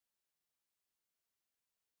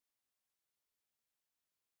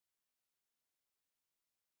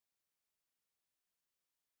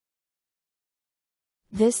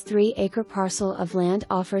This 3-acre parcel of land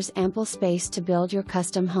offers ample space to build your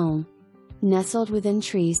custom home. Nestled within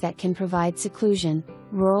trees that can provide seclusion,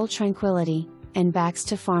 rural tranquility, and backs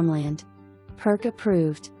to farmland. Perc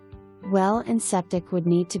approved. Well and septic would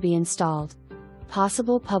need to be installed.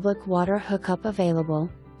 Possible public water hookup available,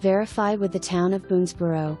 verify with the town of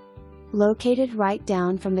Boonsboro. Located right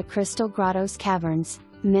down from the Crystal Grottoes Caverns,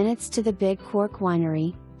 minutes to the Big Cork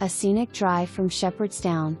winery, a scenic drive from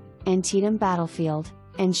Shepherdstown, Antietam Battlefield,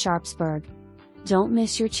 and Sharpsburg. Don't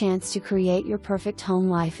miss your chance to create your perfect home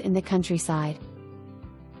life in the countryside.